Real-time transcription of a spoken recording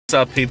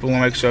What's up, people?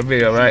 Want to make sure a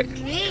video, right?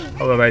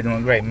 Hope everybody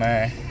doing great,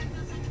 man.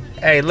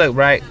 Hey, look,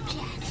 right?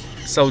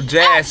 So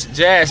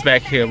Jazz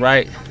back here,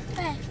 right?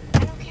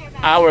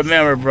 I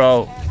remember,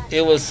 bro.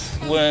 It was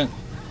when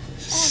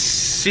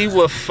she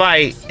would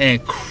fight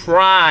and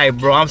cry,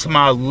 bro. I'm talking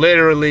about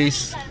literally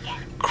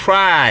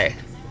cry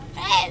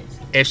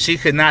if she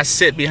could not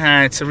sit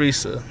behind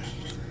Teresa,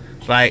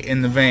 like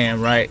in the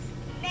van, right?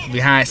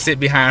 Sit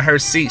behind her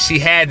seat. She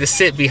had to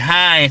sit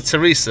behind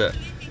Teresa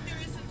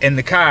in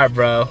the car,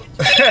 bro.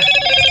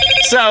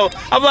 So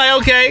I'm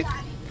like, okay.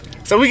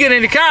 So we get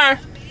in the car.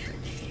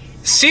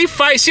 She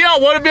fights. She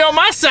don't want to be on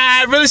my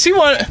side, really. She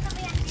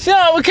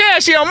don't care.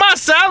 She on my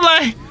side. I'm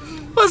like,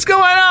 what's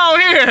going on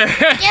here?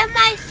 You're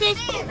my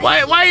sister.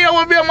 Why you don't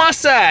want to be on my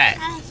side?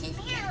 My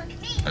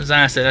sister.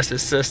 Zion said that's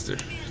his sister.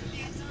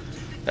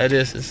 That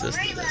is his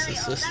sister. That's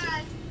his sister.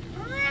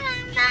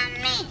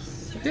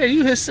 Yeah,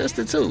 you his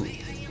sister too.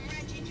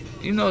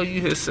 You know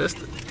you his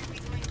sister.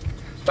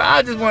 But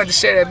I just wanted to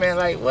share that, man.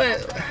 Like,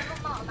 what?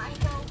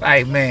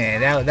 Like,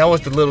 man, that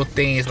was the little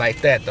things like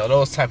that, though.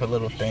 Those type of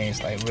little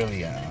things, like,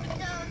 really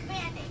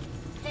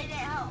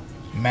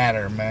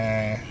matter,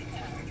 man,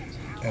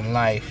 in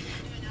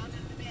life.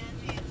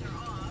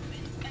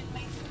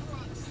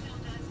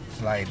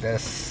 Like,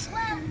 that's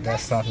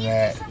something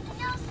that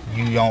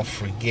you don't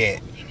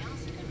forget.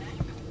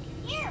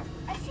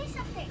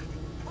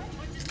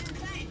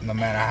 No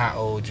matter how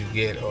old you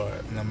get or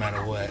no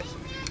matter what.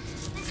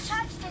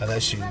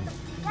 Unless you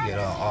get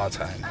on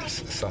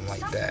Alzheimer's, something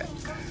like that.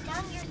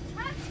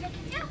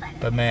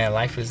 But man,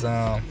 life is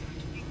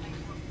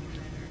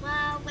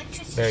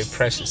very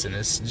precious and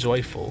it's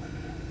joyful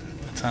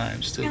at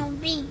times too.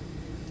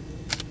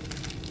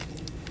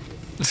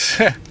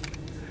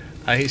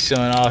 He's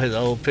showing all his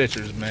old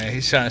pictures, man.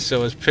 He's trying to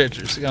show his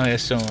pictures. Go ahead,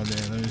 show him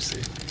then. Let me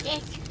see.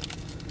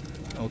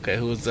 Okay,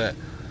 who was that?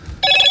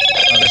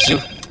 Oh, that's you.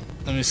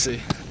 Let me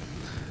see.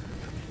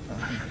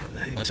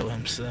 He showed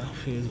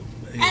himself. He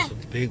was a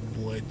big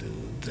boy,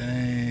 dude.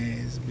 Dang,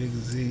 he's Big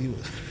Z. He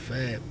was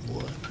fat,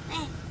 boy.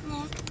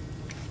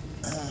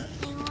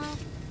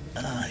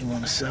 He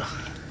want to show.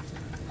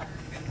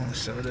 He want to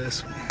show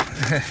this one.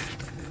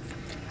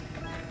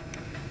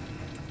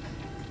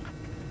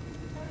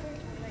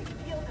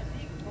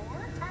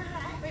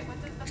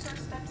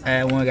 I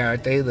had one guy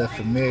right there. He looked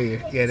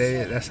familiar. Yeah,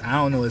 that's. I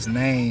don't know his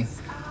name.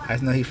 I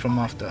just know he's from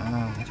off the.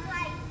 I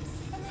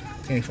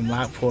think he's from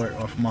Lockport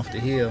or from off the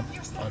hill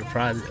or the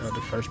project or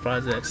the first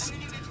projects.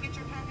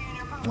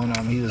 One of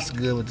them, he was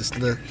good with this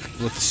look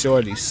with the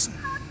shorties.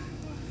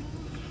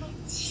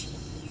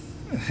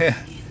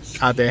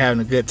 Out there having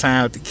a good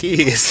time with the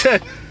kids. Yeah,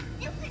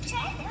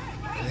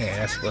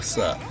 that's what's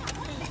up.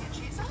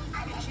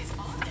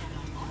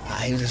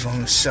 He just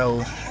want to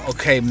show,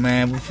 okay,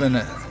 man, we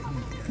finna.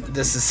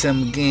 This is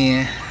him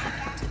again,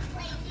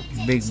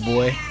 big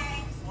boy.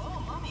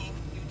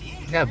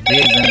 He got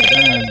big on the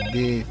gun,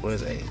 big for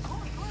his age.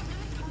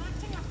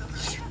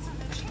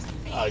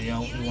 Oh, you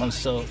want to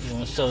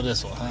show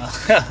this one,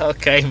 huh?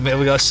 Okay, man,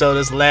 we gonna show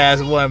this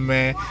last one,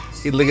 man.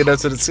 He looking up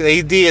to the.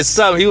 He did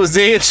something. He was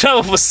in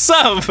trouble for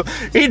something.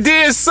 He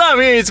did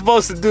something. He ain't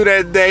supposed to do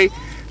that day.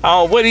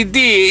 What he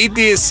did? He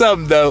did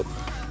something though.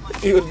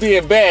 He was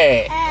being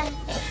bad.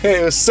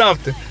 It was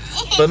something.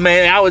 But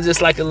man, I was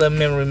just like a little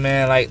memory,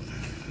 man. Like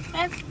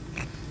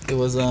it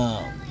was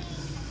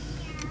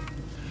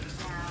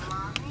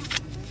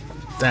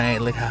Dang,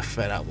 look how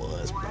fat I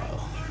was, bro.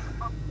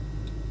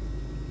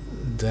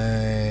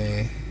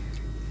 Dang.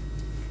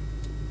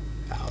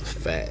 I was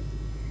fat.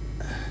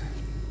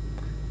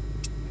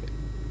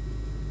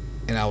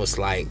 And I was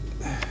like,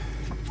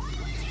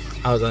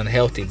 I was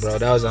unhealthy, bro.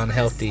 That was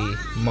unhealthy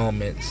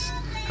moments.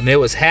 I mean, it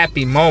was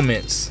happy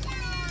moments.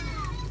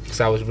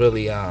 Because I was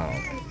really,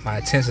 my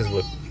intentions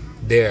were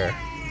there.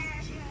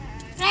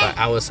 But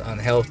I was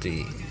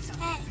unhealthy.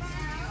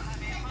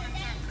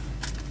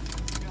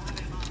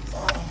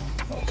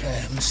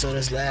 Okay, let me show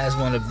this last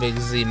one of Big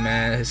Z,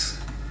 man. His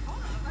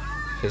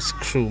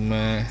crew,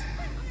 man.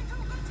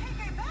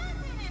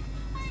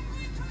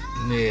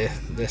 Yeah,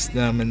 that's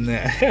them in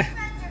there.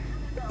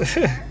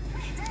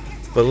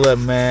 But look,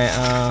 man,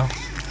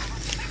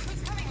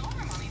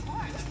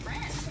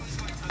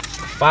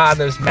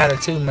 fathers matter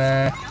too,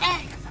 man.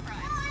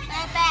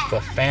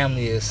 But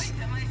family is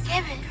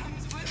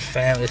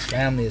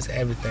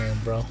everything,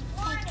 bro.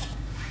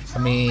 I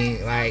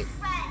mean, like,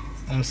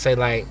 I'm gonna say,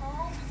 like,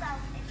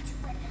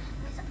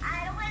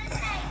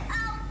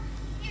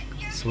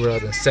 this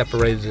world has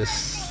separated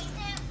us.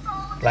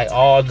 Like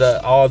all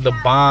the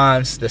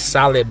bonds, the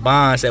solid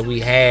bonds that we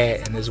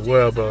had in this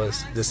world, bro,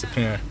 is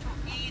disappearing.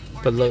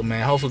 But look,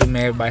 man, hopefully,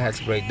 man, everybody has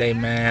a great day,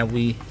 man.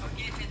 We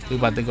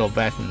about to go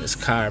back in this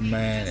car,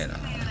 man, and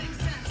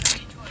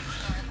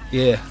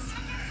yeah.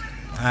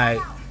 All right,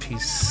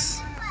 peace.